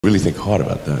Really think hard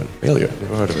about that. Failure.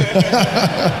 Never heard of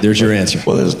it. There's your answer.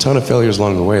 Well, there's a ton of failures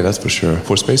along the way, that's for sure.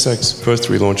 For SpaceX, first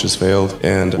 3 launches failed,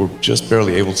 and we're just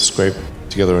barely able to scrape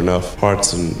together enough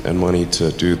parts and money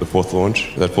to do the 4th launch.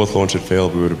 If that 4th launch had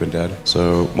failed, we would have been dead.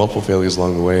 So multiple failures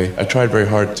along the way. I tried very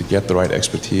hard to get the right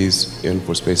expertise in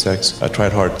for SpaceX. I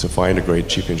tried hard to find a great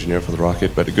chief engineer for the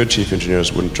rocket, but the good chief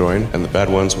engineers wouldn't join, and the bad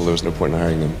ones, well, there was no point in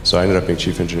hiring them. So I ended up being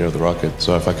chief engineer of the rocket.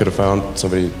 So if I could have found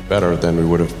somebody better, then we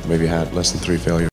would have maybe had less than 3 failures.